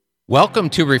Welcome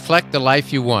to Reflect the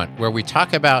Life You Want, where we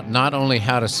talk about not only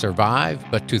how to survive,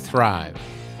 but to thrive.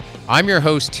 I'm your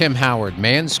host, Tim Howard,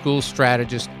 man school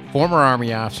strategist, former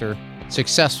Army officer,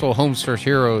 successful Homes for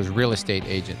Heroes real estate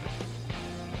agent.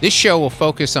 This show will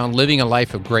focus on living a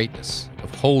life of greatness,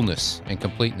 of wholeness, and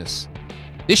completeness.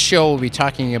 This show will be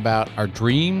talking about our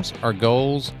dreams, our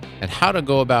goals, and how to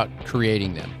go about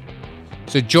creating them.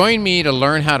 So join me to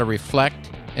learn how to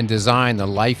reflect and design the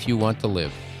life you want to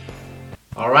live.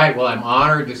 All right, well, I'm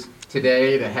honored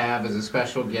today to have as a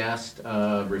special guest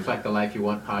Reflect the Life You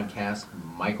Want podcast,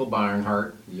 Michael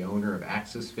Barnhart, the owner of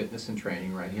Axis Fitness and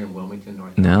Training right here in Wilmington,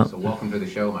 North Carolina. So welcome to the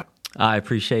show, Michael. I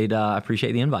appreciate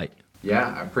the invite.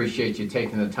 Yeah, I appreciate you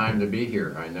taking the time to be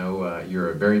here. I know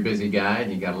you're a very busy guy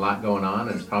and you got a lot going on,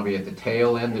 and it's probably at the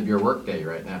tail end of your workday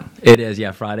right now. It is,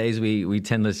 yeah. Fridays we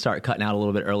tend to start cutting out a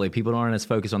little bit early. People aren't as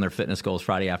focused on their fitness goals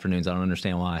Friday afternoons. I don't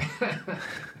understand why.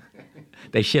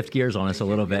 They shift gears on us a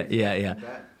little bit. Yeah.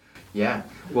 Yeah.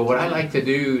 Well, what I like to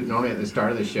do normally at the start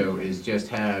of the show is just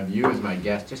have you as my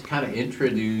guest, just kind of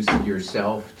introduce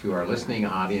yourself to our listening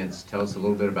audience. Tell us a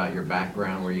little bit about your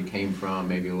background, where you came from,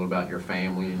 maybe a little about your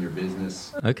family and your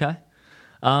business. Okay.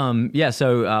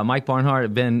 So Mike Barnhart,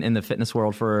 I've been in the fitness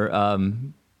world for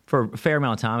a fair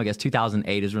amount of time. I guess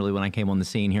 2008 is really when I came on the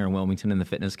scene here in Wilmington in the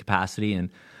fitness capacity, and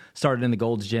started in the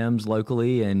Gold's Gyms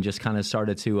locally and just kind of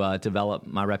started to develop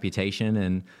my reputation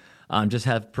and just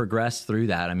have progressed through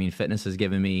that. I mean, fitness has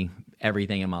given me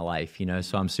everything in my life,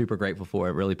 so I'm super grateful for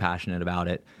it, really passionate about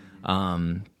it.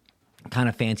 Kind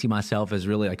of fancy myself as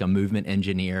really like a movement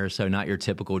engineer, so not your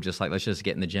typical just like, let's just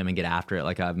get in the gym and get after it.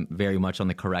 Like, I'm very much on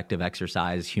the corrective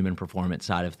exercise, human performance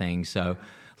side of things. So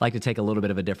I like to take a little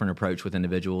bit of a different approach with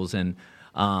individuals. And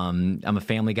I'm a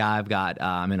family guy.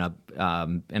 I'm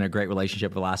in a great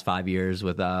relationship for the last 5 years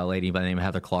with a lady by the name of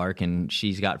Heather Clark, and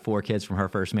she's got 4 kids from her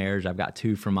first marriage. I've got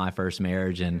 2 from my first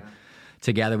marriage, and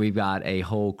together we've got a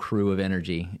whole crew of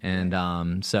energy.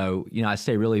 And so I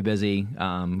stay really busy.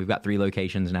 We've got 3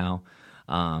 locations now.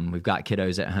 We've got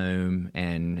kiddos at home,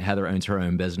 and Heather owns her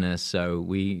own business. So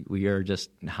we are just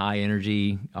high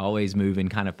energy, always moving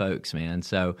kind of folks, man.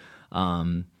 So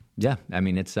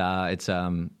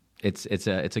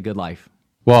it's a good life.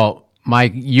 Well,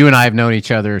 Mike, you and I have known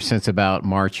each other since about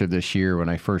March of this year when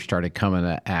I first started coming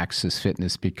to Axis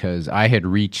Fitness, because I had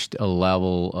reached a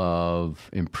level of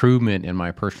improvement in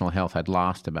my personal health. I'd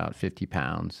lost about 50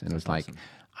 pounds, and it was like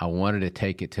I wanted to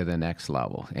take it to the next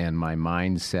level. And my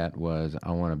mindset was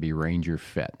I want to be Ranger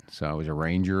fit. So I was a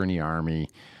Ranger in the Army.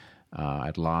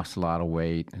 I'd lost a lot of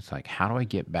weight. It's like, how do I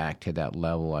get back to that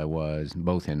level I was,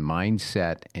 both in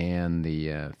mindset and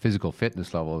the physical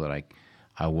fitness level that I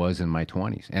was in my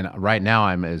 20s. And right now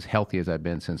I'm as healthy as I've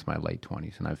been since my late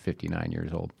 20s, and I'm 59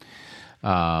 years old.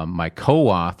 My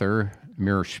co-author,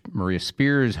 Maria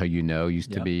Spears, who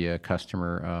used to be a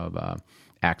customer of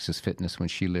Axis Fitness when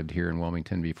she lived here in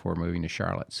Wilmington before moving to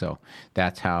Charlotte. So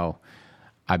that's how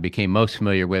I became most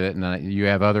familiar with it. And you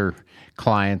have other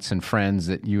clients and friends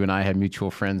that you and I have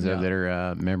mutual friends of that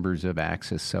are members of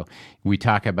Axis. So you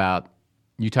talk about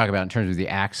in terms of the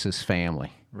Axis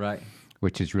family. Right.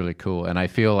 Which is really cool. And I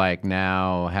feel like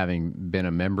now, having been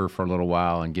a member for a little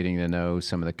while and getting to know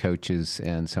some of the coaches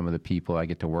and some of the people I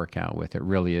get to work out with, it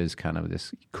really is kind of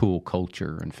this cool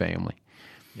culture and family.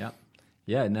 Yeah.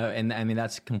 Yeah, no, and I mean,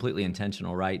 that's completely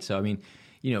intentional, right? So, I mean,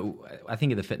 I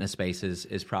think of the fitness space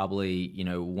is probably,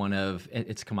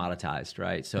 it's commoditized,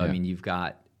 right? So, I mean, you've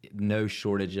got no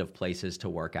shortage of places to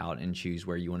work out and choose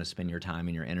where you want to spend your time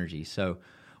and your energy. So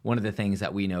one of the things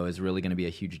that we know is really going to be a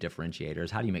huge differentiator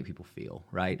is how do you make people feel,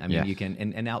 right? I mean, you can,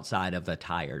 and outside of the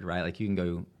tired, right? Like, you can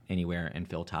go anywhere and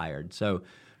feel tired. So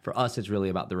for us, it's really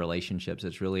about the relationships.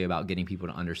 It's really about getting people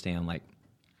to understand, like,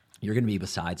 you're going to be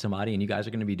beside somebody, and you guys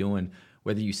are going to be doing,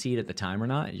 whether you see it at the time or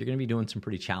not, you're going to be doing some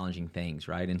pretty challenging things,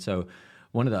 right? And so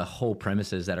one of the whole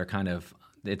premises that are kind of,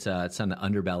 it's on the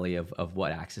underbelly of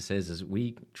what Axis is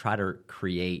we try to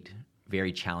create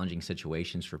very challenging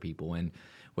situations for people. And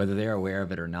whether they're aware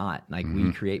of it or not, like,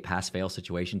 we create pass-fail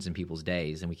situations in people's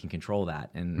days, and we can control that.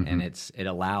 And and it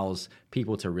allows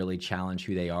people to really challenge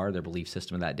who they are, their belief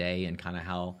system of that day, and kind of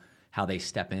how they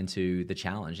step into the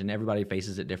challenge. And everybody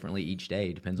faces it differently each day.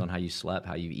 It depends on how you slept,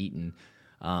 how you've eaten.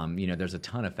 There's a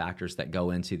ton of factors that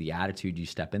go into the attitude you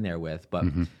step in there with. But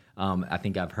I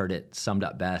think I've heard it summed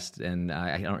up best, and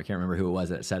I can't remember who it was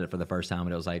that said it for the first time,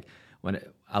 but it was like,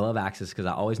 I love Axis because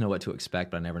I always know what to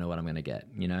expect, but I never know what I'm going to get,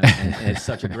 And it's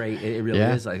such a great, it really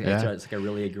is. It's like a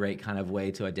really great kind of way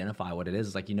to identify what it is.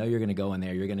 It's like, you're going to go in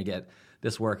there, you're going to get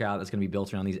this workout that's going to be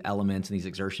built around these elements and these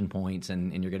exertion points,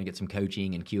 and you're going to get some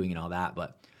coaching and cueing and all that.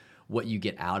 But what you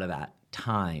get out of that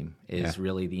time is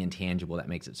really the intangible that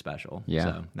makes it special. Yeah.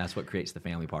 So that's what creates the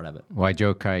family part of it. Well, I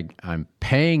joke, I'm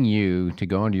paying you to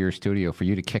go into your studio for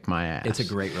you to kick my ass. It's a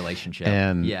great relationship.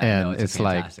 And, it's a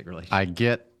like, fantastic relationship. I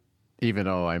get, even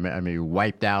though I may be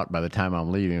wiped out by the time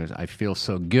I'm leaving, I feel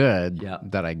so good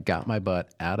that I got my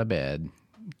butt out of bed,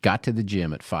 got to the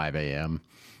gym at 5 a.m.,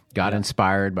 got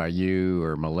inspired by you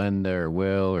or Melinda or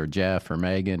Will or Jeff or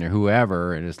Megan or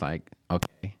whoever, and it's like,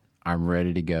 okay, I'm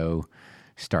ready to go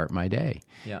start my day.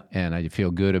 Yeah. And I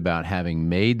feel good about having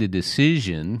made the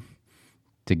decision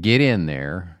to get in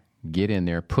there,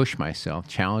 push myself,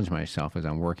 challenge myself as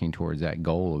I'm working towards that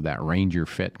goal of that Ranger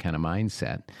Fit kind of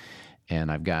mindset.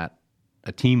 And I've got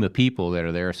a team of people that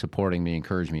are there supporting me,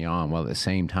 encouraging me on, while at the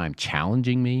same time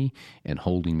challenging me and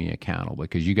holding me accountable.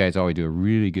 Because you guys always do a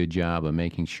really good job of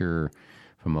making sure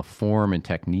from a form and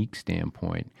technique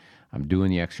standpoint, I'm doing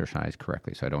the exercise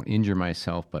correctly so I don't injure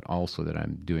myself, but also that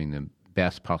I'm doing the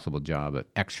best possible job at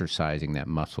exercising that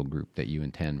muscle group that you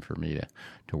intend for me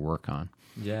to work on.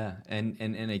 Yeah. And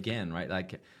again, right,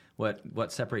 like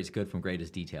what separates good from great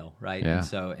is detail, right? Yeah. And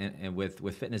so, and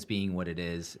with fitness being what it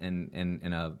is, in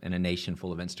a nation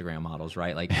full of Instagram models,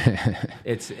 right? Like,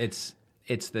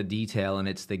 it's the detail and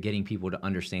it's the getting people to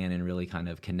understand and really kind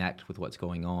of connect with what's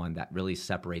going on that really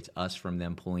separates us from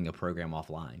them pulling a program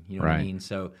offline. You know what I mean?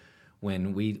 So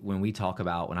when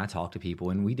I talk to people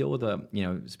and we deal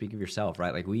with speak of yourself,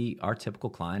 right? Like our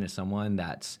typical client is someone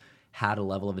that's had a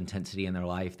level of intensity in their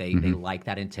life. They like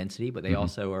that intensity, but they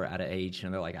also are at an age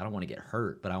and they're like, I don't want to get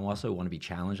hurt, but I also want to be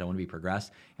challenged. I want to be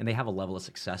progressed. And they have a level of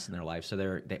success in their life.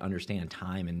 So they understand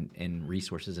time and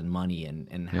resources and money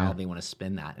and how they want to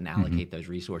spend that and allocate those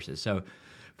resources. So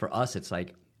for us, it's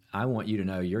like, I want you to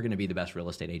know you're going to be the best real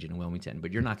estate agent in Wilmington,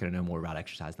 but you're not going to know more about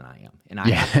exercise than I am. And I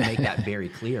have to make that very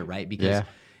clear, right? Because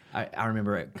I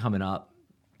remember it coming up,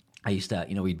 I used to,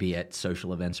 we'd be at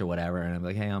social events or whatever, and I'm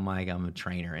like, hey, I'm Mike, I'm a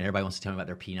trainer. And everybody wants to tell me about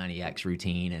their P90X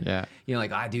routine. And,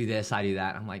 like, I do this, I do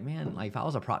that. I'm like, man, like, if I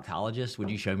was a proctologist,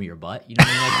 would you show me your butt? You know what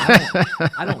I mean?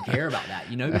 Like, I don't care about that,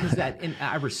 because and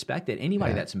I respect it.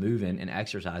 Anybody that's moving and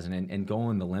exercising and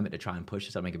going the limit to try and push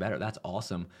yourself, make it better, that's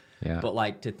awesome. Yeah. But,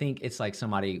 like, to think it's like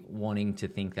somebody wanting to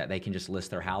think that they can just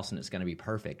list their house and it's going to be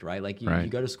perfect, right? Like, you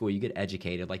go to school, you get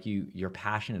educated, like, you're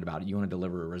passionate about it. You want to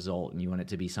deliver a result, and you want it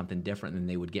to be something different than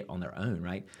they would get on their own,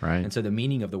 right? And so the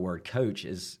meaning of the word coach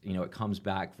is, it comes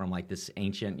back from, like, this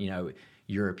ancient,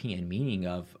 European meaning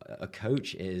of a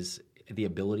coach is the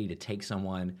ability to take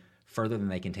someone further than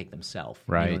they can take themselves.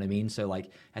 Right. You know what I mean? So,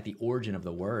 like, at the origin of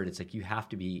the word, it's like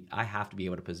I have to be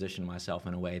able to position myself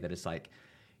in a way that it's like,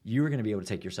 you are going to be able to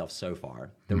take yourself so far.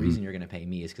 The reason you're going to pay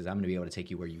me is because I'm going to be able to take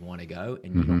you where you want to go,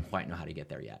 and you don't quite know how to get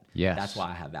there yet. Yes. That's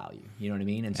why I have value. You know what I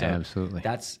mean? And so absolutely.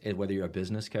 That's whether you're a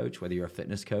business coach, whether you're a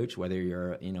fitness coach, whether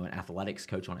you're an athletics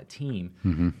coach on a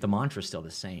team, the mantra is still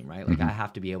the same, right? Like, I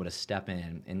have to be able to step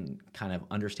in and kind of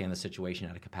understand the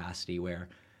situation at a capacity where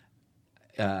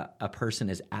a person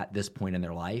is at this point in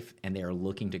their life and they are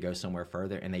looking to go somewhere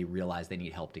further, and they realize they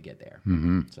need help to get there.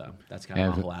 So that's kind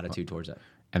of my whole attitude towards it.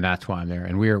 And that's why I'm there.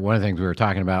 And one of the things we were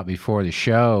talking about before the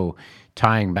show,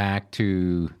 tying back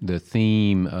to the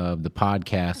theme of the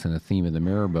podcast and the theme of the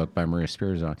Mirror Book by Maria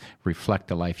Spears, Reflect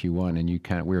the Life You Want. And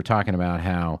we were talking about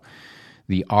how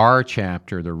the R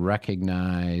chapter, the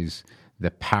recognize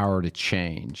the power to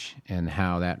change, and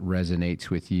how that resonates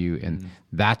with you. And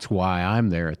that's why I'm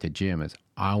there at the gym, is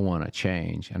I want to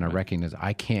change. And I recognize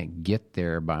I can't get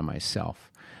there by myself.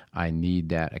 I need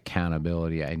that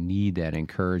accountability. I need that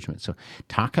encouragement. So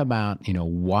talk about,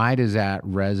 why does that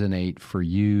resonate for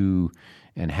you,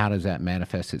 and how does that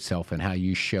manifest itself in how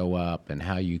you show up and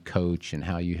how you coach and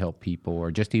how you help people,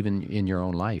 or just even in your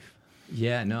own life?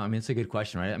 Yeah, no, I mean, it's a good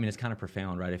question, right? I mean, it's kind of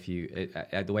profound, right?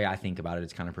 The way I think about it,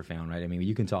 it's kind of profound, right? I mean,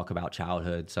 you can talk about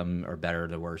childhood, some are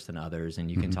better or worse than others, and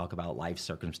you can talk about life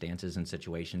circumstances and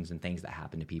situations and things that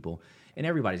happen to people, and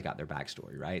everybody's got their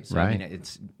backstory, right? So, I mean,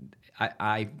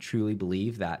 I truly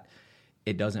believe that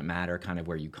it doesn't matter kind of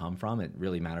where you come from. It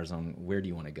really matters on where do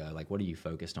you want to go? Like, what are you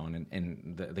focused on?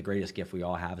 And the greatest gift we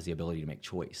all have is the ability to make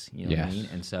choice, you know what I mean?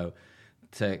 And so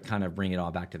to kind of bring it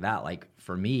all back to that, like,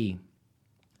 for me,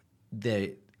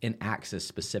 in Axis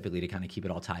specifically, to kind of keep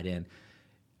it all tied in,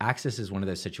 Axis is one of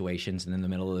those situations and in the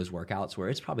middle of those workouts where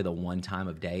it's probably the one time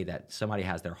of day that somebody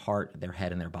has their heart, their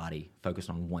head, and their body focused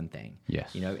on one thing.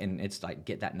 Yes. And it's like,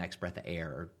 get that next breath of air,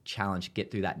 or challenge,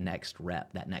 get through that next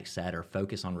rep, that next set, or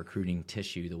focus on recruiting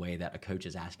tissue the way that a coach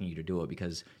is asking you to do it,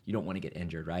 because you don't want to get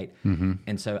injured, right?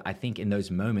 And so I think in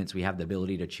those moments, we have the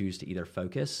ability to choose to either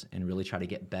focus and really try to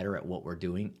get better at what we're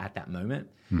doing at that moment,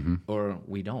 or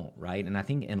we don't, right? And I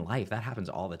think in life, that happens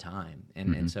all the time.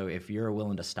 And so if you're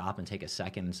willing to stop and take a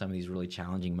second in some of these really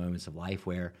challenging moments of life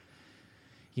where,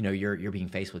 you know, you're being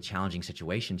faced with challenging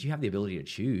situations, you have the ability to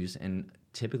choose. And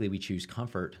typically we choose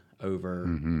comfort over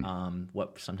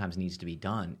what sometimes needs to be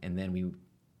done. And then we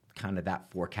kind of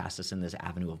that forecasts us in this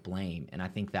avenue of blame. And I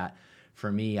think that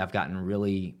for me, I've gotten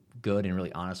really good and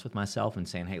really honest with myself and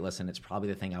saying, hey, listen, it's probably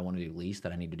the thing I want to do least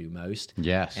that I need to do most.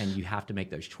 Yes. And you have to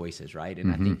make those choices, right?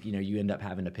 And I think, you know, you end up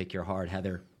having to pick your heart.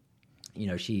 Heather, you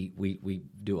know,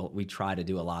 we try to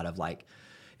do a lot of like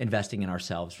investing in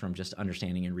ourselves from just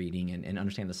understanding and reading and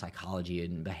understand the psychology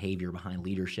and behavior behind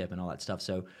leadership and all that stuff.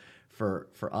 So for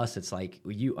us, it's like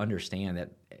you understand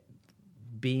that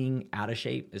being out of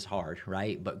shape is hard,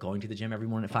 right? But going to the gym every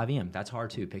morning at 5 a.m., that's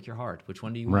hard too. Pick your heart. Which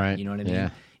one do you want? You know what I mean? Yeah.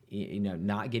 You know,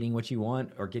 not getting what you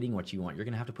want or getting what you want. You're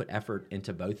going to have to put effort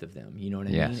into both of them. You know what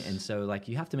I mean? And so like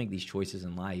you have to make these choices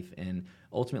in life. And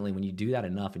ultimately when you do that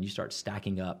enough and you start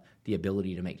stacking up the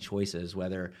ability to make choices,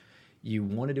 whether you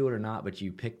want to do it or not, but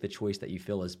you pick the choice that you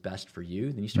feel is best for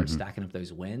you, then you start stacking up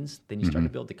those wins. Then you start to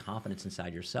build the confidence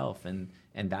inside yourself. And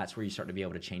that's where you start to be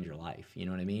able to change your life. You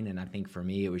know what I mean? And I think for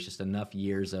me, it was just enough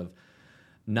years of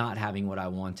not having what I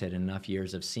wanted, enough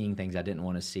years of seeing things I didn't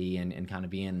want to see and kind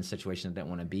of being in situations I didn't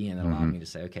want to be in that allowed me to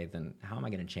say, okay, then how am I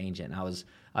going to change it? And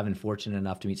I've been fortunate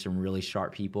enough to meet some really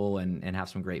sharp people and have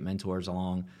some great mentors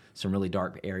along some really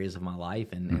dark areas of my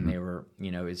life. And they were, you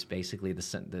know, it's basically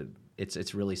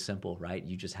it's really simple, right?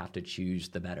 You just have to choose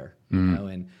the better, you know?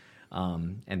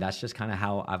 And that's just kind of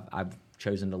how I've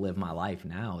chosen to live my life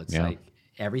now. It's like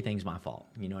everything's my fault.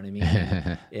 You know what I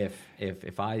mean?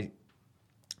 if I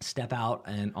step out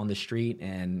and on the street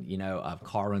and, you know, a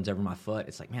car runs over my foot,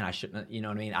 it's like, man, I shouldn't, you know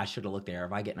what I mean? I should have looked there.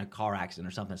 If I get in a car accident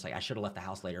or something, it's like, I should have left the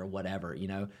house later or whatever, you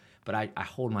know? But I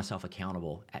hold myself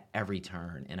accountable at every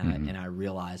turn. And I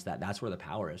realize that that's where the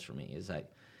power is for me, is like,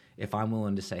 if I'm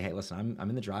willing to say, hey, listen, I'm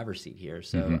in the driver's seat here,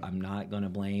 so I'm not going to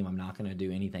blame. I'm not going to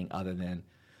do anything other than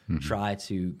try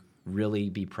to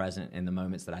really be present in the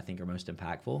moments that I think are most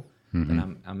impactful,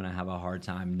 then I'm going to have a hard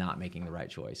time not making the right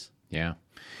choice. Yeah.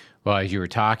 Well, as you were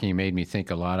talking, you made me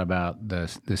think a lot about the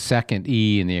second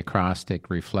E in the acrostic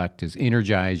reflect is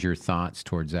energize your thoughts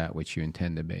towards that which you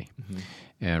intend to be.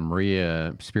 And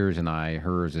Maria Spears and I,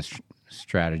 her as a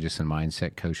strategist and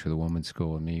mindset coach for the women's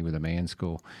school and me with the man's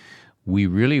school, we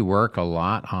really work a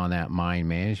lot on that mind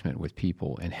management with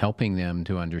people and helping them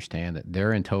to understand that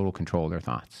they're in total control of their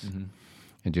thoughts.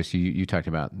 And just you talked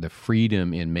about the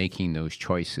freedom in making those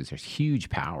choices. There's huge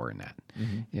power in that,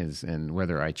 and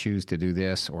whether I choose to do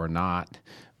this or not.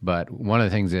 But one of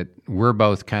the things that we're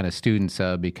both kind of students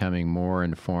of becoming more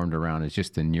informed around is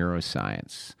just the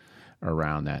neuroscience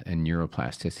around that and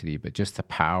neuroplasticity, but just the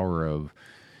power of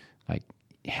like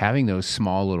having those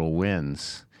small little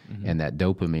wins and that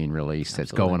dopamine release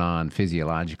that's going on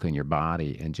physiologically in your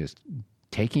body and just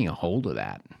taking a hold of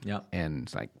that. And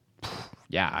it's like,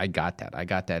 yeah, I got that. I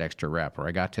got that extra rep, or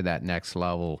I got to that next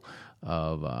level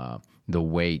of the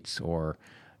weights, or,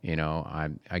 you know,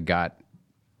 I got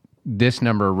this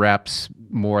number of reps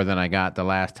more than I got the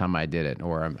last time I did it,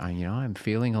 or I'm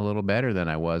feeling a little better than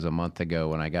I was a month ago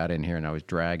when I got in here and I was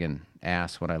dragging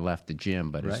ass when I left the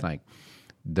gym. But it's like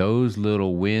those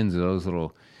little wins, those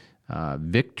little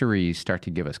victories start to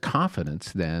give us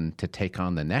confidence then to take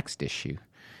on the next issue.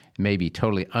 Maybe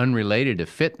totally unrelated to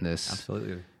fitness.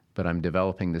 Absolutely. But I'm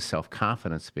developing the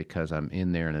self-confidence because I'm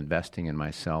in there and investing in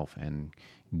myself and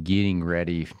getting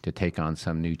ready to take on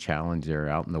some new challenge there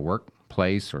out in the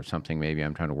workplace, or something maybe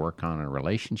I'm trying to work on in a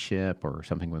relationship or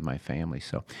something with my family.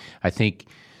 So I think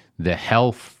the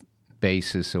health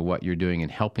basis of what you're doing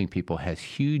and helping people has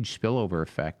huge spillover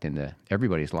effect into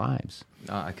everybody's lives.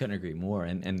 I couldn't agree more.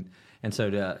 And so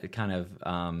to kind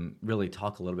of really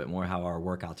talk a little bit more how our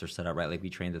workouts are set up, right? Like we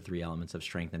train the 3 elements of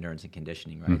strength, endurance, and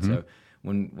conditioning, right? So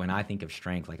when I think of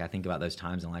strength, like I think about those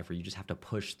times in life where you just have to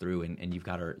push through and you've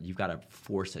got to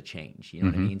force a change. You know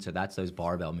what I mean? So that's those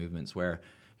barbell movements where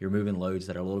you're moving loads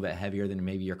that are a little bit heavier than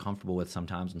maybe you're comfortable with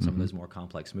sometimes in some of those more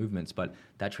complex movements, but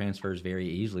that transfers very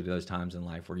easily to those times in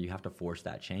life where you have to force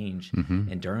that change.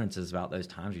 Endurance is about those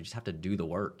times you just have to do the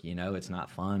work. You know, it's not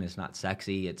fun, it's not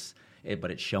sexy, but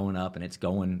it's showing up and it's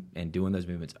going and doing those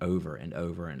movements over and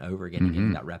over and over again, and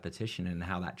getting that repetition and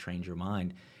how that trains your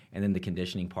mind. And then the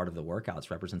conditioning part of the workouts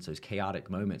represents those chaotic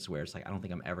moments where it's like, I don't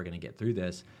think I'm ever going to get through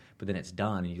this, but then it's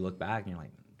done and you look back and you're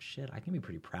like, shit, I can be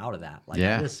pretty proud of that. Like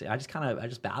I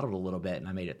just battled a little bit and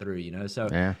I made it through, you know?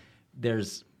 So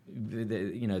there's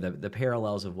the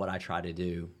parallels of what I try to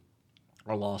do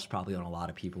are lost probably on a lot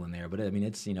of people in there, but I mean,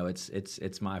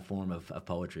 it's my form of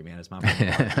poetry, man. It's my form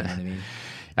of art, you know what I mean?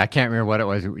 I can't remember what it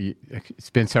was. It's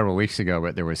been several weeks ago,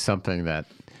 but there was something that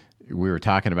we were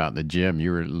talking about the gym.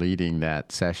 You were leading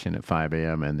that session at 5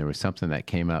 a.m. and there was something that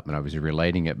came up, and I was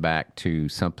relating it back to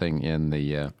something in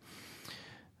the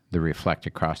Reflect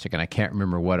Acrostic, and I can't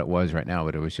remember what it was right now,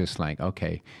 but it was just like,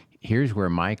 okay, here's where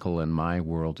Michael and my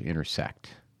world intersect.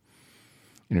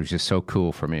 And it was just so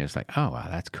cool for me. It's like, oh, wow,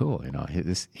 that's cool.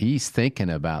 He's thinking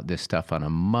about this stuff on a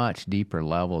much deeper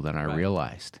level than I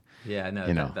realized. Yeah,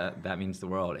 no, that means the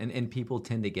world. And people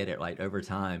tend to get it like over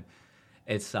time.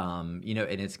 It's, and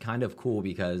it's kind of cool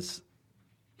because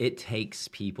it takes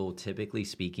people, typically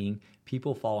speaking,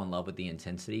 people fall in love with the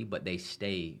intensity, but they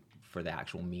stay for the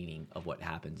actual meaning of what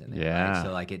happens in it. Yeah. Right?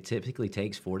 So like it typically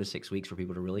takes 4 to 6 weeks for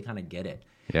people to really kind of get it.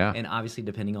 Yeah. And obviously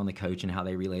depending on the coach and how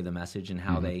they relay the message and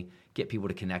how they get people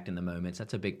to connect in the moments,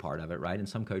 that's a big part of it, right? And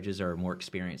some coaches are more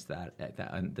experienced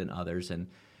than others.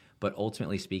 But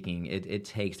ultimately speaking,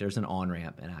 there's an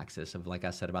on-ramp in Axis of, like I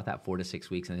said, about that 4 to 6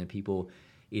 weeks, and then people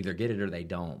either get it or they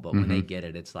don't. But when they get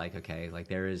it, it's like, okay, like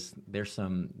there's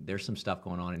some stuff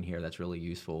going on in here that's really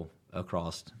useful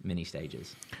across many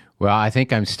stages. Well, I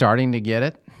think I'm starting to get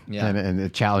it. Yeah. And the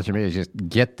challenge to me is just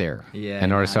get there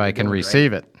in order so I can you're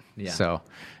receive it. Yeah. So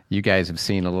you guys have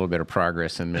seen a little bit of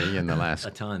progress in me in the last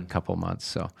couple months.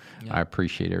 So I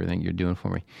appreciate everything you're doing for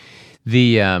me.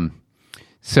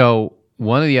 So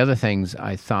one of the other things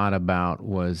I thought about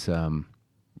was,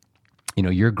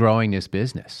 you're growing this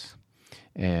business.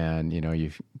 And,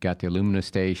 you've got the Illumina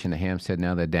station, the Hampstead,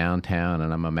 now the downtown,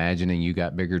 and I'm imagining you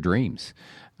got bigger dreams.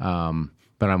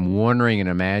 But I'm wondering and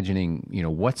imagining,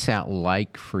 what's that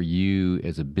like for you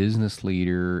as a business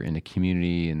leader in the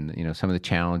community and, some of the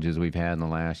challenges we've had in the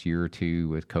last year or two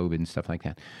with COVID and stuff like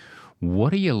that.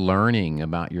 What are you learning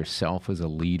about yourself as a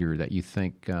leader that you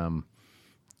think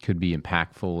could be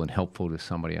impactful and helpful to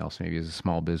somebody else, maybe as a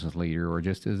small business leader or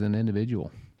just as an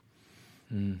individual?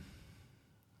 And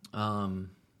I'm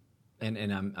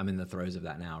in the throes of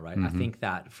that now, right? I think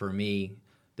that for me,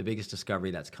 the biggest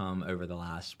discovery that's come over the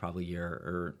last probably year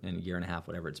or a year and a half,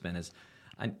 whatever it's been, is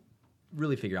I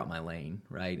really figure out my lane,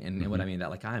 right? And what I mean that,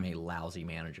 like, I am a lousy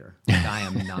manager. Like, I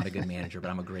am not a good manager,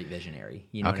 but I'm a great visionary.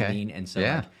 You know what I mean? And so,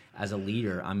 like, as a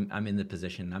leader, I'm in the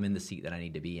position, I'm in the seat that I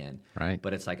need to be in. Right.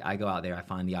 But it's like I go out there, I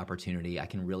find the opportunity, I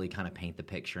can really kind of paint the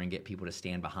picture and get people to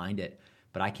stand behind it.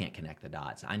 But I can't connect the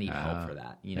dots. I need help for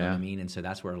that. You know what I mean? And so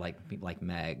that's where like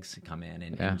Megs come in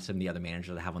and some of the other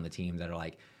managers I have on the team that are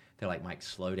like, they're like, Mike,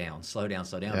 slow down,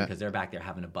 because they're back there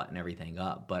having to button everything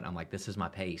up. But I'm like, this is my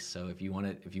pace. So if you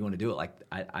want to do it, like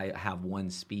I have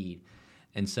one speed.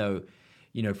 And so,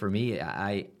 for me,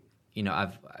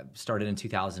 I've started in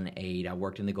 2008. I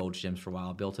worked in the Gold's Gyms for a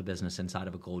while, built a business inside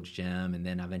of a Gold's Gym, and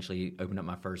then I eventually opened up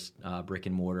my first brick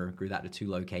and mortar, grew that to 2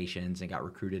 locations, and got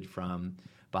recruited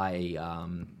by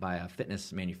a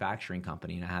fitness manufacturing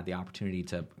company, and I had the opportunity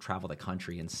to travel the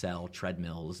country and sell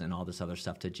treadmills and all this other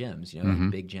stuff to gyms,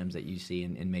 like big gyms that you see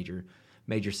in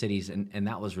major cities, and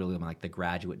that was really like the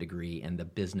graduate degree and the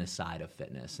business side of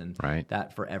fitness, and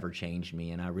that forever changed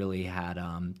me, and I really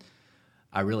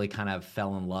kind of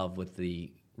fell in love with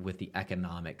the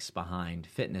economics behind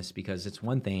fitness, because it's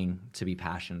one thing to be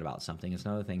passionate about something. It's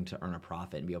another thing to earn a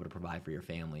profit and be able to provide for your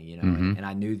family, and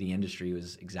I knew the industry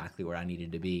was exactly where I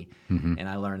needed to be. And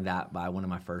I learned that by one of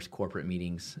my first corporate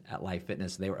meetings at Life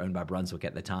Fitness. They were owned by Brunswick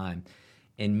at the time.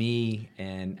 And me,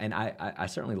 and I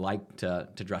certainly like to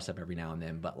dress up every now and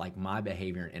then, but like my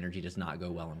behavior and energy does not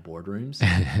go well in boardrooms.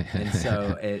 And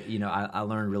so, I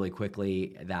learned really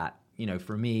quickly that,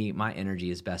 for me, my energy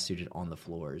is best suited on the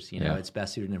floors. It's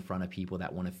best suited in front of people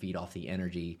that want to feed off the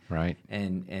energy. Right.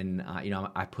 And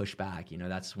I push back.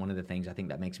 That's one of the things I think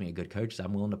that makes me a good coach, is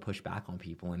I'm willing to push back on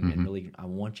people, and really I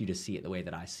want you to see it the way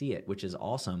that I see it, which is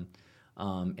awesome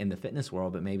in the fitness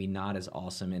world, but maybe not as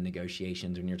awesome in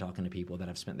negotiations when you're talking to people that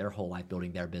have spent their whole life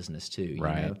building their business too.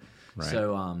 Right.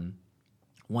 So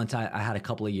once I had a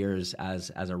couple of years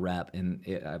as a rep, and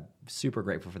I'm super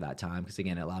grateful for that time, because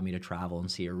again, it allowed me to travel and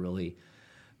see a really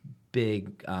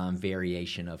big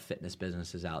variation of fitness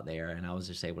businesses out there. And I was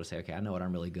just able to say, okay, I know what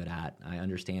I'm really good at. I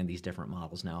understand these different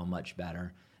models now much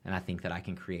better. And I think that I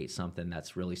can create something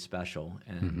that's really special.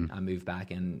 And I moved back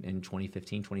in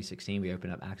 2015, 2016. We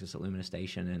opened up Axis at Illumina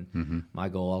Station. And my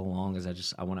goal all along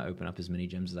is I want to open up as many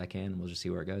gyms as I can. We'll just see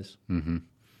where it goes.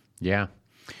 Yeah.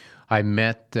 I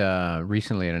met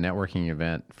recently at a networking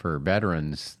event for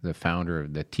veterans, the founder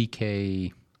of the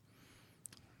TK,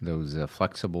 those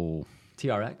flexible...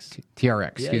 TRX? TRX,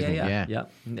 excuse me. Yeah.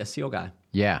 Yep. The SEAL guy.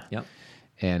 Yeah. Yep.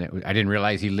 And I didn't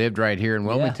realize he lived right here in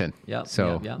Wilmington. Yep.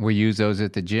 So Yep. we use those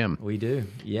at the gym. We do.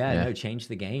 Yeah. No, change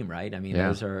the game, right? I mean,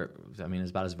 those are, it's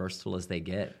about as versatile as they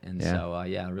get. And so,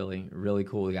 really, really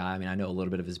cool guy. I mean, I know a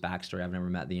little bit of his backstory. I've never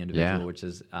met the individual, which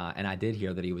is, and I did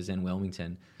hear that he was in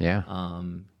Wilmington. Yeah.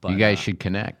 But you guys should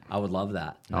connect. I would love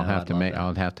that. I'll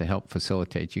have to help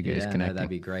facilitate you guys connecting. No, that'd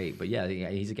be great. But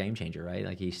he's a game changer, right?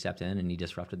 Like he stepped in and he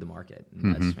disrupted the market.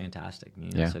 And that's fantastic.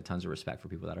 So tons of respect for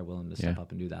people that are willing to step up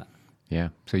and do that. Yeah.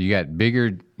 So you got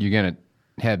bigger, you're going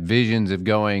to have visions of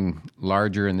going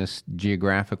larger in this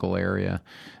geographical area,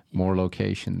 more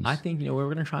locations. I think, we're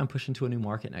going to try and push into a new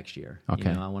market next year.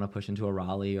 Okay. I want to push into a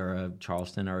Raleigh or a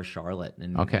Charleston or a Charlotte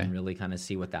and really kind of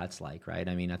see what that's like, right?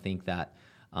 I mean, I think that,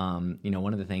 one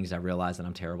of the things I realized that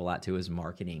I'm terrible at too is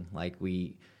marketing. Like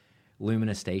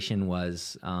Lumina Station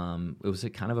was, it was a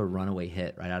kind of a runaway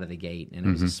hit right out of the gate. And it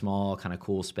was a small kind of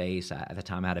cool space. At the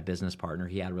time I had a business partner.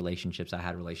 He had relationships. I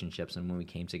had relationships. And when we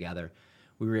came together,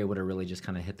 we were able to really just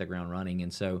kind of hit the ground running.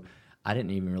 And so I didn't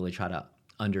even really try to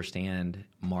understand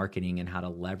marketing and how to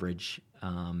leverage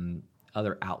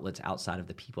other outlets outside of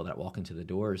the people that walk into the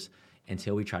doors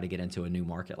until we try to get into a new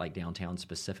market like downtown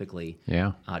specifically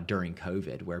during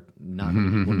COVID, where not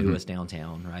many people knew us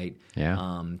downtown, right?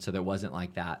 Yeah. So there wasn't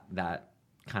like that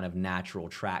kind of natural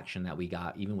traction that we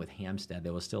got. Even with Hampstead,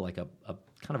 there was still like a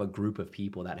kind of a group of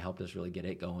people that helped us really get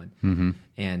it going.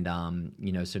 And,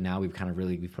 so now we've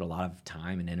put a lot of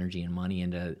time and energy and money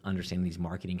into understanding these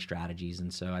marketing strategies.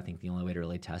 And so I think the only way to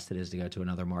really test it is to go to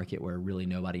another market where really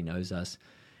nobody knows us.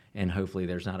 And hopefully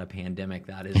there's not a pandemic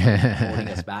that is holding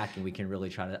us back, and we can really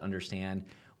try to understand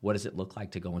what does it look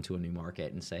like to go into a new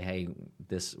market and say, hey,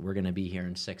 we're going to be here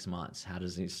in 6 months. How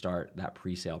does it start that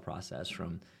pre-sale process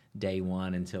from day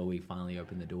one until we finally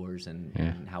open the doors, and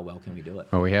how well can we do it?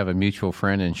 Well, we have a mutual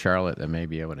friend in Charlotte that may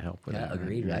be able to help with that.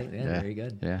 Agreed, right? Yeah, very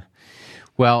good. Yeah.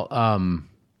 Well,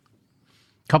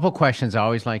 couple questions I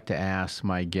always like to ask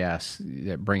my guests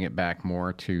that bring it back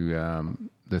more to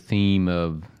the theme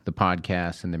of the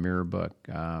podcast and the Mirror Book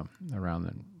around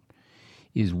them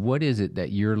is, what is it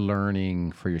that you're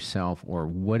learning for yourself, or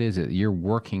what is it you're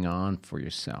working on for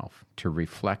yourself to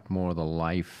reflect more of the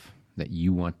life that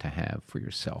you want to have for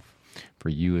yourself, for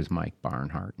you as Mike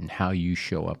Barnhart, and how you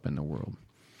show up in the world?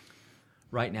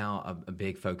 Right now, a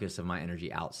big focus of my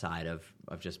energy outside of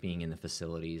just being in the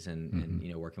facilities and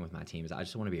working with my teams, I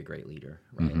just want to be a great leader,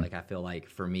 right? Like I feel like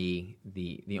for me,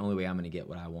 the only way I'm going to get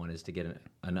what I want is to get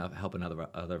help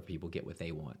other people get what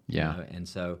they want. Yeah. And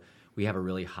so we have a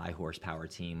really high horsepower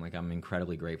team. Like I'm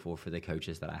incredibly grateful for the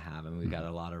coaches that I have, and we've got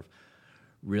a lot of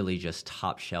really just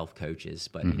top shelf coaches.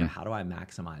 But how do I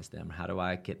maximize them? How do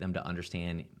I get them to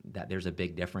understand that there's a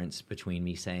big difference between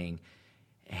me saying,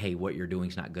 hey, what you're doing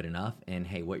is not good enough, and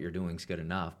hey, what you're doing is good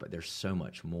enough, but there's so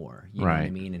much more. You know what I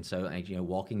mean? And so,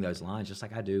 walking those lines, just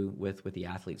like I do with the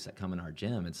athletes that come in our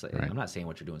gym, it's like, I'm not saying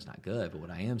what you're doing is not good, but what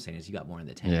I am saying is you got more in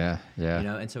the tank. Yeah.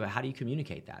 And so how do you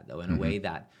communicate that, though, in a way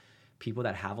that people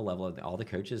that have a level of all the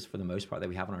coaches, for the most part, that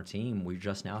we have on our team, we're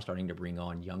just now starting to bring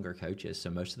on younger coaches. So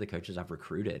most of the coaches I've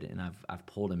recruited, and I've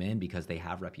pulled them in because they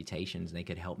have reputations and they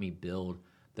could help me build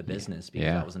the business, because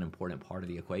that was an important part of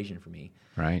the equation for me.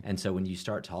 Right. And so when you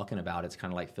start talking about, it's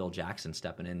kind of like Phil Jackson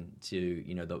stepping into,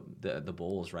 the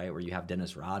Bulls, right? Where you have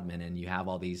Dennis Rodman and you have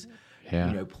all these,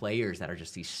 players that are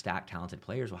just these stacked, talented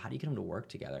players. Well, how do you get them to work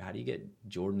together? How do you get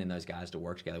Jordan and those guys to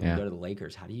work together? When you go to the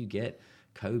Lakers, how do you get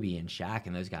Kobe and Shaq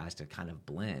and those guys to kind of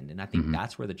blend? And I think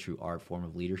that's where the true art form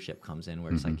of leadership comes in,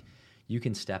 where it's like you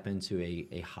can step into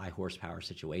a high horsepower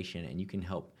situation and you can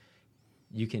help.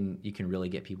 You can really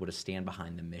get people to stand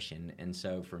behind the mission. And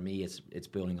so for me, it's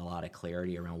building a lot of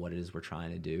clarity around what it is we're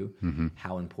trying to do,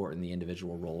 how important the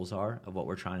individual roles are of what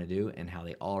we're trying to do, and how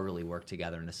they all really work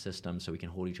together in a system so we can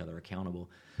hold each other accountable.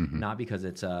 Not because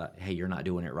it's hey, you're not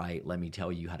doing it right, let me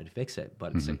tell you how to fix it.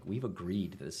 But it's like, we've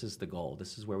agreed that this is the goal.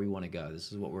 This is where we want to go.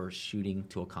 This is what we're shooting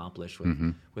to accomplish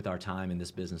with our time in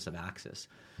this business of Axis.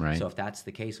 Right. So if that's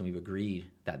the case, and we've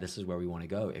agreed that this is where we want to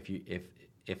go,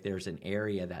 if there's an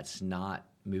area that's not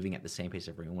moving at the same pace as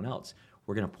everyone else,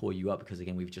 we're going to pull you up, because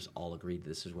again, we've just all agreed that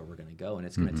this is where we're going to go, and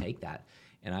it's going to take that.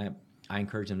 And I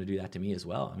encourage them to do that to me as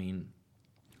well. I mean,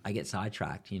 I get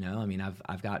sidetracked, I mean,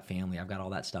 I've got family, I've got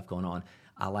all that stuff going on.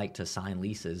 I like to sign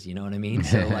leases, you know what I mean?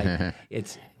 So like,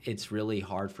 it's really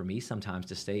hard for me sometimes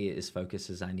to stay as focused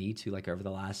as I need to. Like over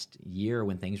the last year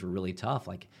when things were really tough,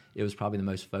 like it was probably the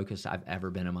most focused I've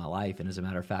ever been in my life. And as a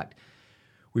matter of fact,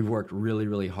 we've worked really,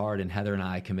 really hard, and Heather and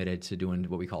I committed to doing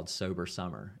what we called sober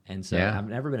summer. And so I've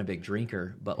never been a big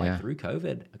drinker, but through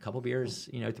COVID, a couple beers,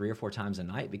 3 or 4 times a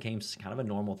night became kind of a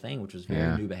normal thing, which was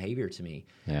very new behavior to me.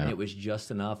 And it was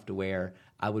just enough to where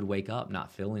I would wake up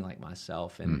not feeling like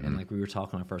myself. And like we were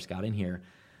talking when I first got in here,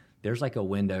 there's like a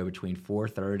window between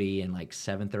 4:30 and like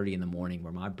 7:30 in the morning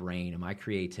where my brain and my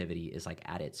creativity is like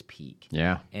at its peak.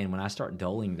 Yeah. And when I start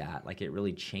doling that, like it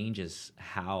really changes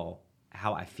how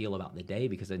I feel about the day,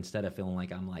 because instead of feeling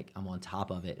like I'm on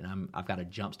top of it and I've got a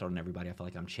jump start on everybody, I feel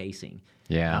like I'm chasing.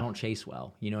 Yeah. I don't chase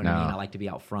well. You know what I mean? I like to be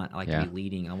out front. I like to be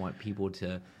leading. I want people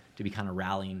to be kind of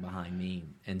rallying behind me.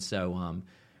 And so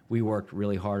we worked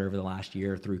really hard over the last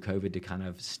year through COVID to kind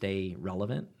of stay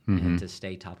relevant and to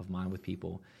stay top of mind with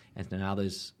people. And so now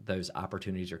those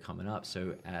opportunities are coming up.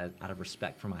 So out of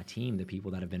respect for my team, the people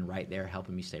that have been right there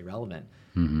helping me stay relevant,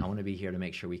 I want to be here to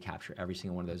make sure we capture every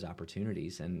single one of those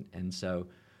opportunities. And so,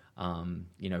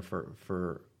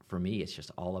 for me, it's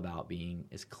just all about being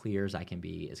as clear as I can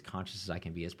be, as conscious as I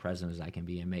can be, as present as I can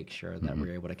be, and make sure that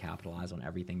we're able to capitalize on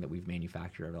everything that we've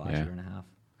manufactured over the last year and a half.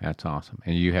 That's awesome.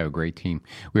 And you have a great team.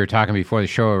 We were talking before the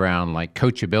show around like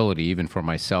coachability, even for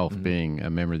myself being a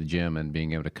member of the gym and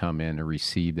being able to come in and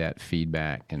receive that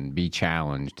feedback and be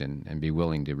challenged and be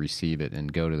willing to receive it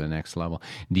and go to the next level.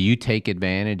 Do you take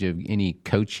advantage of any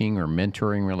coaching or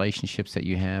mentoring relationships that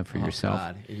you have for yourself?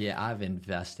 God. Yeah, I've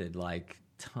invested like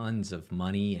tons of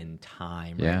money and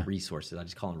time, resources. I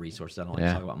just call them resources. I don't like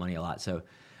to talk about money a lot. So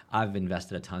I've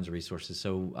invested a tons of resources.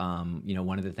 So,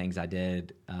 one of the things I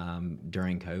did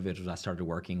during COVID was I started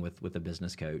working with a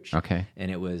business coach. Okay.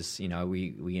 And it was,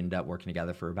 we ended up working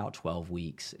together for about 12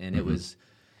 weeks. And it was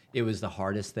the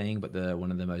hardest thing, but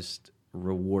one of the most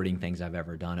rewarding things I've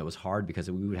ever done. It was hard because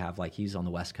we would have he's on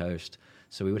the West Coast,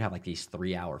 so we would have these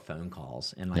 3-hour phone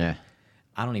calls. And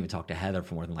I don't even talk to Heather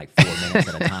for more than 4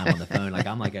 minutes at a time on the phone. Like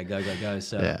I'm like a go, go, go.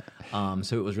 So,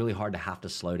 so it was really hard to have to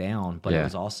slow down, but it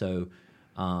was also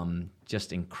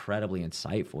just incredibly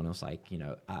insightful. And it was like,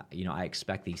 I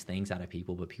expect these things out of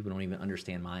people, but people don't even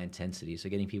understand my intensity. So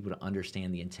getting people to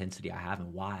understand the intensity I have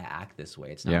and why I act this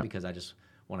way. It's not because I just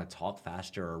want to talk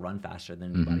faster or run faster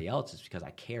than anybody else. It's because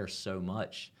I care so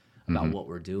much about what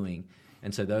we're doing.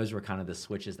 And so those were kind of the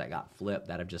switches that got flipped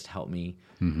that have just helped me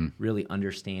really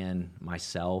understand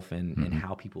myself and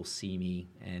how people see me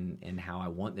and how I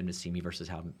want them to see me versus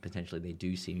how potentially they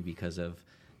do see me because of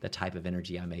the type of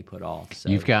energy I may put off. So,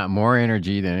 you've got more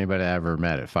energy than anybody I ever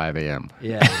met at 5 a.m.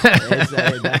 Yeah,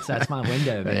 that's my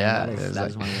window, man. Yeah, that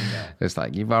is my window. It's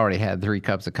like you've already had 3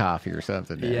 cups of coffee or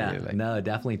something. Yeah, no,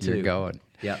 definitely 2. You're going.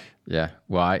 Yep. Yeah.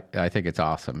 Well, I think it's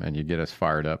awesome, and you get us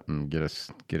fired up and get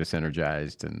us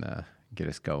energized and get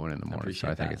us going in the morning. So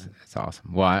I think it's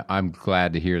awesome. Well, I'm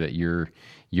glad to hear that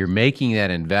you're making that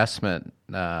investment.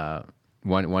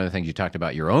 One of the things you talked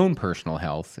about, your own personal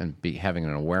health and having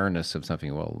an awareness of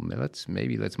something. Well, let's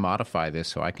modify this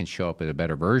so I can show up as a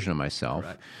better version of myself,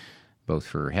 both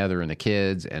for Heather and the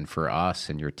kids and for us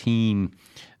and your team.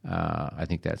 I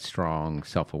think that's strong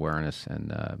self-awareness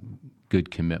and good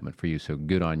commitment for you. So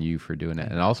good on you for doing that,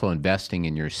 and also investing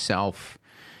in yourself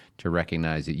to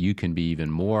recognize that you can be even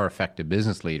more effective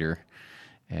business leader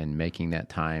and making that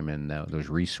time and those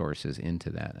resources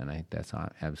into that. And I think that's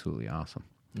absolutely awesome.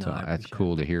 No, so that's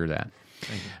cool to hear that.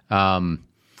 Thank you.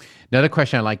 Another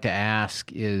question I'd like to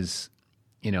ask is,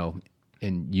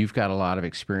 and you've got a lot of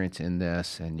experience in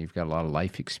this, and you've got a lot of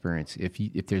life experience.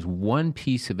 If there's one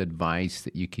piece of advice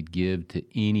that you could give to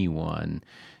anyone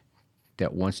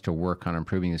that wants to work on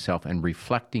improving themselves and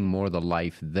reflecting more the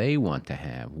life they want to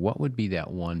have, what would be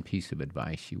that one piece of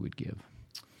advice you would give?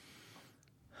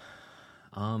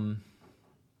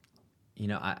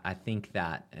 I think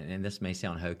that, and this may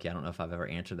sound hokey, I don't know if I've ever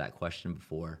answered that question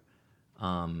before,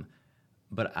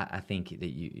 but I think that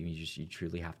you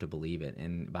truly have to believe it.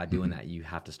 And by doing that, you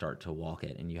have to start to walk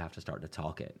it and you have to start to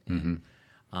talk it. And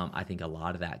I think a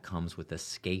lot of that comes with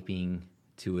escaping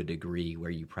to a degree where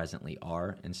you presently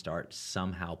are and start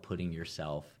somehow putting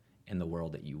yourself in the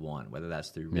world that you want, whether that's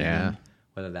through reading,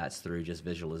 whether that's through just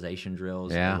visualization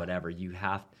drills or whatever.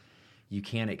 You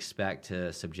can't expect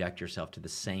to subject yourself to the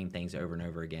same things over and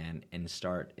over again and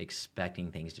start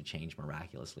expecting things to change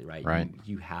miraculously, right?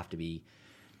 You have to be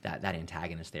that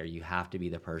antagonist there. You have to be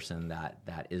the person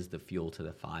that is the fuel to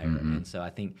the fire. And so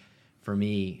I think for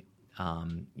me,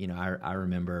 I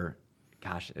remember,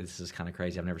 gosh, this is kind of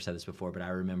crazy. I've never said this before, but I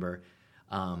remember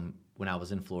when I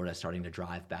was in Florida starting to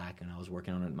drive back, and I was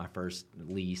working on my first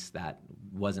lease that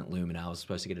wasn't Lumina. I was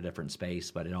supposed to get a different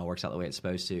space, but it all works out the way it's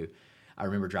supposed to. I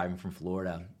remember driving from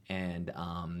Florida, and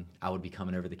I would be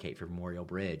coming over the Cape Fear Memorial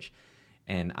Bridge,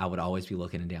 and I would always be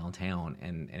looking in downtown,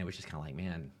 and it was just kind of like,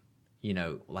 man,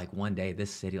 like one day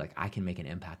this city, like I can make an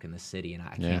impact in this city, and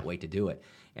I can't wait to do it.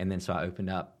 And then so I opened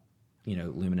up,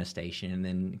 Lumina Station, and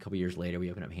then a couple years later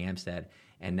we opened up Hampstead.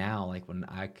 And now, like when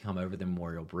I come over the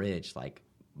Memorial Bridge, like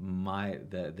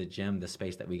the gym, the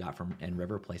space that we got from in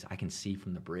River Place, I can see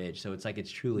from the bridge. So it's like it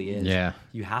truly is. Yeah.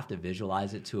 You have to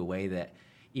visualize it to a way that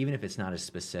even if it's not as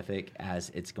specific as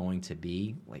it's going to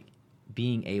be, like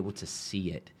being able to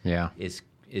see it is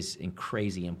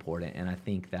crazy important. And I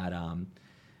think that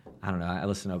I don't know, I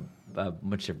listen to a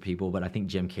bunch of people, but I think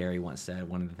Jim Carrey once said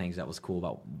one of the things that was cool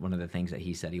about one of the things that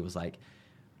he said, he was like,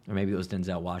 or maybe it was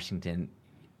Denzel Washington,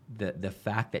 the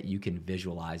fact that you can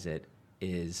visualize it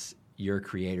is your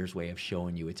creator's way of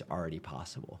showing you it's already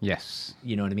possible. Yes.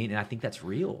 You know what I mean? And I think that's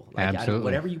real. Like, absolutely.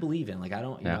 Whatever you believe in. Like, I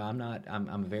don't, I'm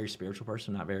a very spiritual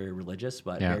person, not very religious,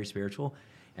 but very spiritual.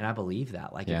 And I believe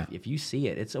that. Like, if you see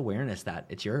it, it's awareness that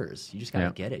it's yours. You just got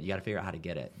to get it. You got to figure out how to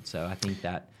get it. So I think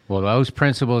that. Well, those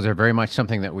principles are very much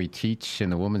something that we teach in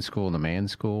the women's school and the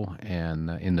man's school. And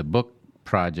in the book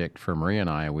project for Maria and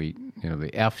I,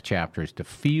 the F chapter is to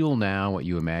feel now what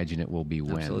you imagine it will be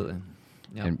when. Absolutely.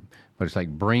 Yep. But it's like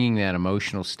bringing that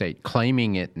emotional state,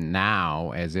 claiming it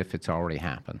now as if it's already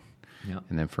happened. Yep.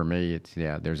 And then for me, it's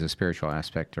there's a spiritual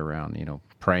aspect around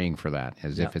praying for that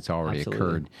as if it's already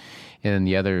occurred. And then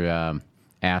the other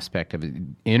aspect of it,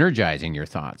 energizing your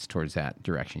thoughts towards that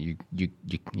direction. You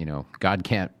God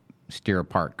can't steer a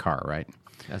parked car, right?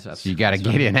 So you got to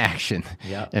get in action.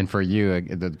 Yeah. And for you,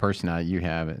 the person you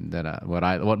have, that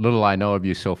what little I know of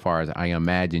you so far is I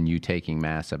imagine you taking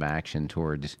massive action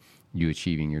towards you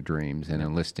achieving your dreams and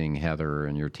enlisting Heather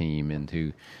and your team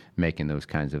into making those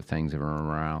kinds of things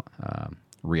around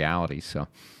reality. So,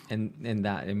 and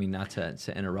that, I mean, not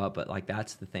to interrupt, but like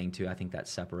that's the thing too. I think that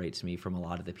separates me from a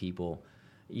lot of the people,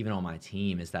 even on my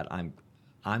team, is that I'm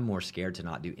more scared to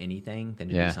not do anything than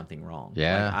to do something wrong.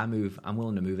 Yeah. Like I'm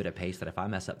willing to move at a pace that if I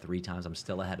mess up 3 times, I'm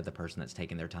still ahead of the person that's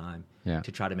taking their time to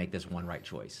try to make this one right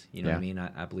choice. You know what I mean?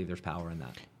 I believe there's power in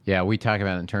that. Yeah, we talk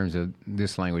about it in terms of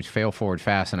this language, fail forward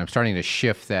fast, and I'm starting to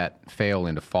shift that fail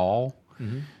into fall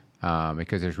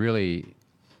because there's really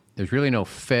no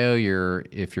failure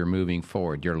if you're moving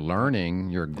forward. You're learning,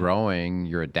 you're growing,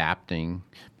 you're adapting,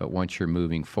 but once you're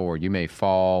moving forward, you may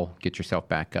fall, get yourself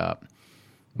back up,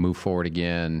 move forward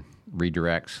again,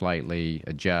 redirect slightly,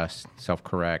 adjust,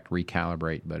 self-correct,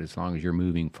 recalibrate. But as long as you're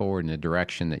moving forward in the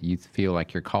direction that you feel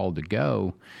like you're called to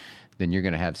go, then you're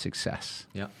going to have success.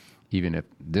 Yeah. Even if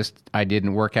I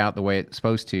didn't work out the way it's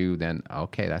supposed to, then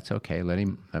okay, that's okay. Let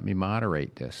me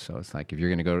moderate this. So it's like if you're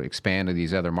going to go expand to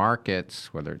these other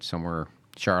markets, whether it's somewhere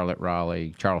Charlotte,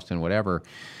 Raleigh, Charleston, whatever,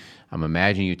 I'm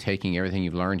imagining you taking everything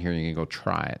you've learned here and you're going to go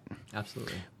try it.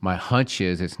 Absolutely. My hunch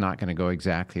is it's not going to go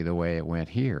exactly the way it went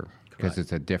here because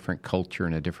it's a different culture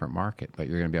and a different market, but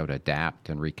you're going to be able to adapt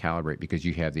and recalibrate because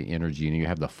you have the energy and you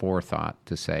have the forethought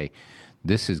to say,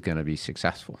 this is going to be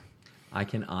successful. I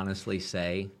can honestly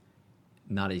say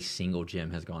not a single gym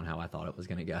has gone how I thought it was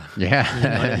going to go.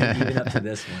 Yeah. Even up to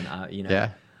this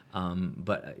one,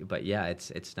 But yeah,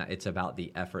 it's about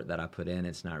the effort that I put in.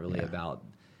 It's not really about.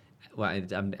 Well, I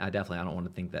don't want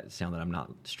to think that I'm not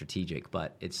strategic,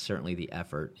 but it's certainly the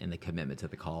effort and the commitment to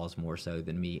the cause more so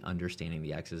than me understanding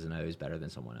the X's and O's better than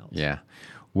someone else. Yeah.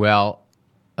 Well,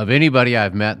 of anybody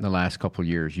I've met in the last couple of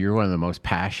years, you're one of the most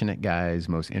passionate guys,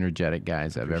 most energetic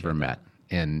guys I've ever met.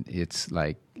 And it's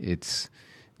like,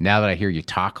 now that I hear you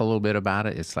talk a little bit about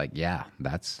it, it's like, yeah,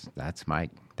 that's Mike.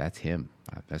 That's him.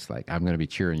 That's like, I'm going to be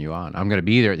cheering you on. I'm going to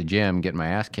be there at the gym getting my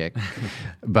ass kicked,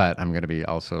 but I'm going to be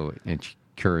also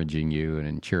encouraging you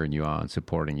and cheering you on,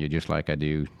 supporting you, just like I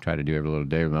try to do every little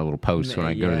day with my little posts when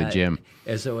I go to the gym.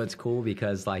 And so it's cool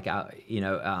because, like,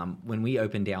 when we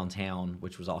opened downtown,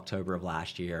 which was October of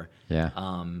last year,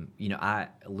 Lumina,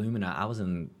 I was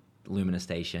in Lumina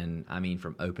Station,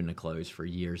 from open to close for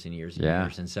years and years and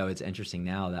years. And so it's interesting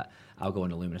now that I'll go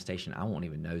into Lumina Station, I won't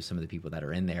even know some of the people that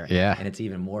are in there. Yeah. And it's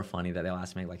even more funny that they'll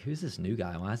ask me, like, who's this new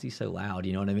guy? Why is he so loud?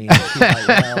 You know what I mean? Like,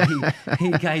 well,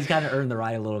 he's got to earn the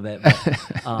right a little bit.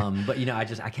 But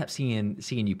I kept seeing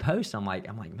you post. I'm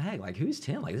like, Meg, like, who's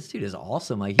Tim? Like, this dude is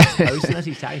awesome. Like, he's posting us,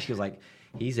 he's tagging. She goes, like,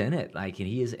 he's in it, and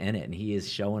he is in it, and he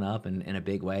is showing up in a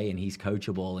big way, and he's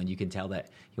coachable, and you can tell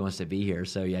that he wants to be here.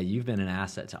 So yeah, you've been an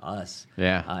asset to us,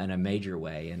 in a major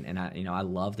way, and I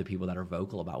love the people that are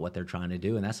vocal about what they're trying to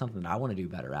do, and that's something that I want to do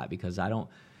better at because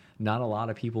not a lot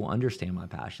of people understand my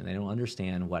passion. They don't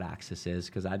understand what Axis is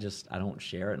because I don't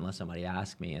share it unless somebody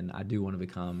asks me, and I do want to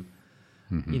become,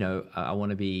 I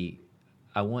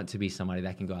want to be somebody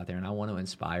that can go out there and I want to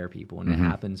inspire people. And it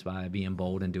happens by being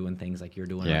bold and doing things like you're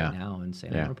doing right now and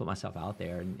saying, I want to put myself out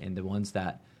there. And the ones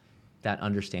that that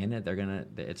understand it,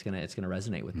 it's gonna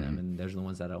resonate with them, and those are the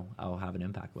ones that I'll have an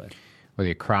impact with. Well,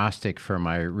 the acrostic for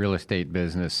my real estate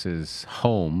business is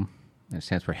home. It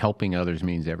stands for helping others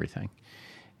means everything.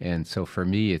 And so for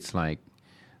me, it's like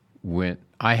when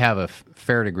I have a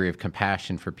fair degree of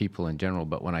compassion for people in general,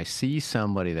 but when I see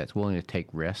somebody that's willing to take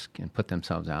risk and put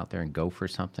themselves out there and go for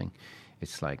something,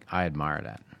 it's like I admire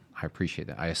that. I appreciate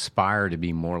that. I aspire to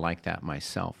be more like that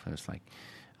myself. And it's like,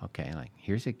 okay, like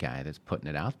here's a guy that's putting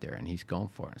it out there and he's going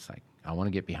for it. It's like, I want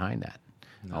to get behind that.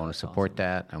 I want to support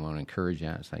that. I want to encourage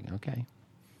that. It's like, okay,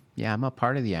 yeah, I'm a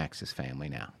part of the Axis family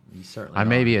now. You certainly I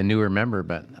may be a newer member,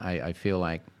 but I feel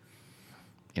like,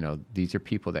 you know, these are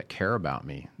people that care about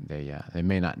me. They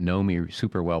may not know me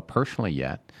super well personally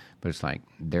yet, but it's like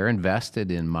they're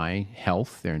invested in my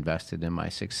health. They're invested in my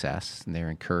success, and they're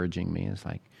encouraging me. It's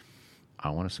like, I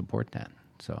want to support that.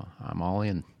 So I'm all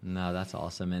in. No, that's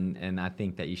awesome. And I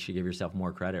think that you should give yourself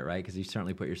more credit, right? Because you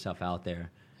certainly put yourself out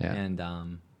there. Yeah.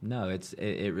 And no,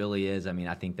 it really is. I mean,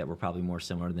 I think that we're probably more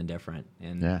similar than different.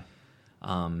 And Yeah.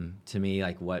 To me,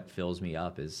 like what fills me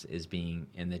up is being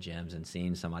in the gyms and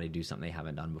seeing somebody do something they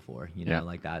haven't done before. You know, Yeah.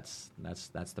 like that's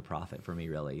the profit for me,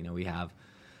 really. You know, we have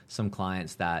some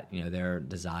clients that, you know, their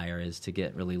desire is to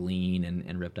get really lean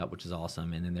and ripped up, which is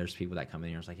awesome. And then there's people that come in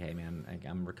here and it's like, hey man,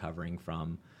 I'm recovering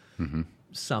from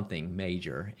something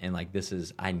major, and like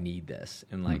I need this,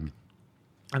 and like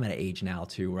I'm at an age now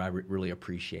too where I really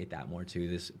appreciate that more too.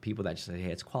 There's people that just say,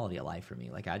 hey, it's quality of life for me.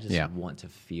 Like I just want to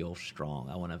feel strong.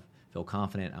 I want to feel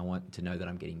confident. I want to know that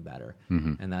I'm getting better,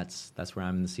 and that's where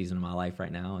I'm in the season of my life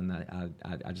right now. And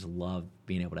I just love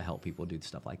being able to help people do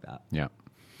stuff like that. Yeah.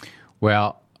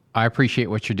 Well, I appreciate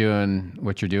what you're doing.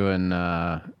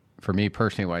 For me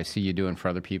personally, what I see you doing for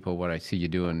other people, what I see you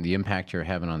doing, the impact you're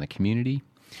having on the community.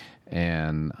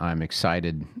 And I'm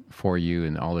excited for you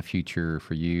and all the future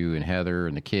for you and Heather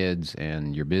and the kids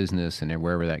and your business and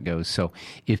wherever that goes. So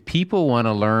if people want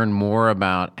to learn more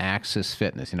about Axis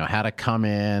Fitness, you know, how to come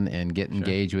in and get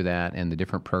engaged with that and the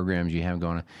different programs you have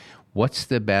going on, what's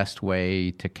the best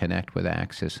way to connect with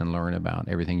Axis and learn about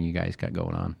everything you guys got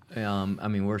going on? I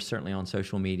mean, we're certainly on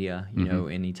social media, you know,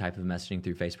 any type of messaging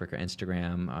through Facebook or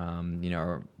Instagram, you know,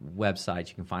 our websites,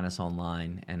 you can find us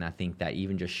online. And I think that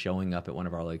even just showing up at one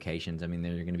of our locations, I mean,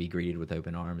 they're going to be greeted with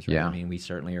open arms, right? Yeah. I mean, we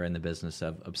certainly are in the business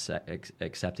of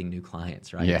accepting new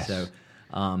clients, right? Yes. So,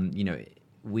 you know,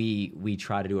 we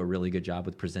try to do a really good job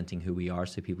with presenting who we are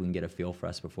so people can get a feel for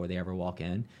us before they ever walk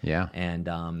in. Yeah. And,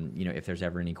 you know, if there's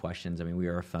ever any questions, I mean, we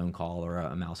are a phone call or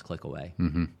a mouse click away.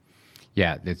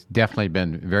 Yeah, it's definitely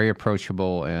been very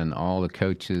approachable, and all the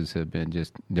coaches have been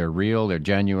they're real, they're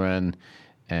genuine,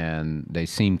 and they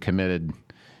seem committed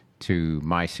to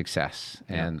my success.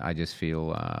 Yeah. And I just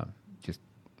feel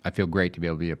I feel great to be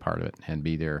able to be a part of it and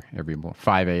be there every morning,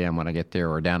 5 a.m. when I get there,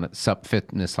 or down at Sup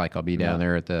Fitness, like I'll be down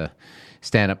there at the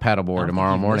stand-up paddleboard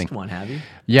tomorrow morning. Missed one, have you?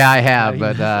 Yeah, I have,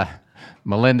 but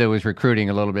Melinda was recruiting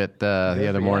a little bit the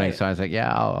other morning, so I was like,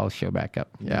 yeah, I'll show back up.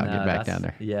 Yeah, I'll get back down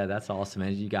there. Yeah, that's awesome.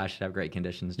 And you guys should have great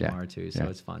conditions tomorrow too, so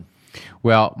it's fun.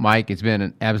 Well, Mike, it's been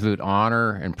an absolute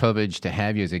honor and privilege to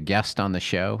have you as a guest on the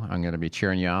show. I'm going to be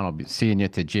cheering you on. I'll be seeing you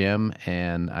at the gym,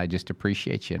 and I just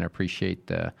appreciate you, and I appreciate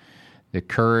the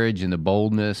courage and the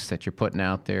boldness that you're putting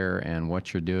out there and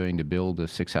what you're doing to build a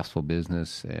successful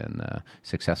business and a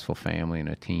successful family and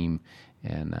a team.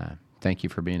 And thank you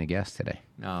for being a guest today.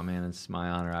 Oh, man, it's my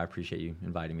honor. I appreciate you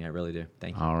inviting me. I really do.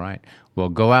 Thank you. All right. Well,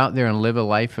 go out there and live a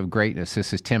life of greatness.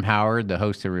 This is Tim Howard, the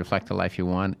host of Reflect the Life You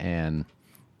Want. And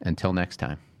until next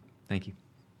time. Thank you.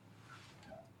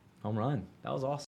 Home run. That was awesome.